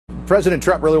President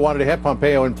Trump really wanted to have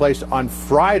Pompeo in place on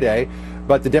Friday,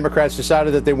 but the Democrats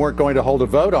decided that they weren't going to hold a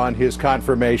vote on his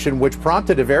confirmation, which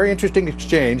prompted a very interesting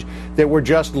exchange that we're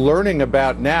just learning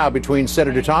about now between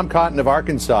Senator Tom Cotton of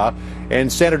Arkansas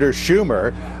and Senator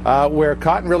Schumer, where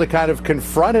Cotton really kind of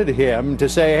confronted him to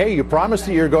say, hey, you promised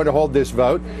that you're going to hold this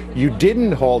vote. You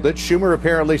didn't hold it. Schumer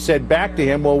apparently said back to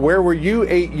him, well, where were you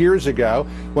 8 years ago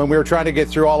when we were trying to get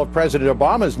through all of President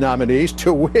Obama's nominees?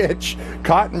 To which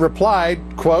Cotton replied,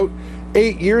 quote,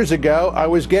 8 years ago, I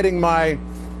was getting my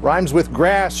rhymes with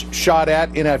grass shot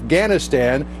at in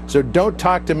Afghanistan, so don't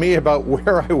talk to me about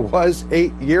where I was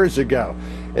 8 years ago.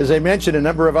 As I mentioned, a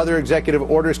number of other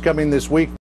executive orders coming this week.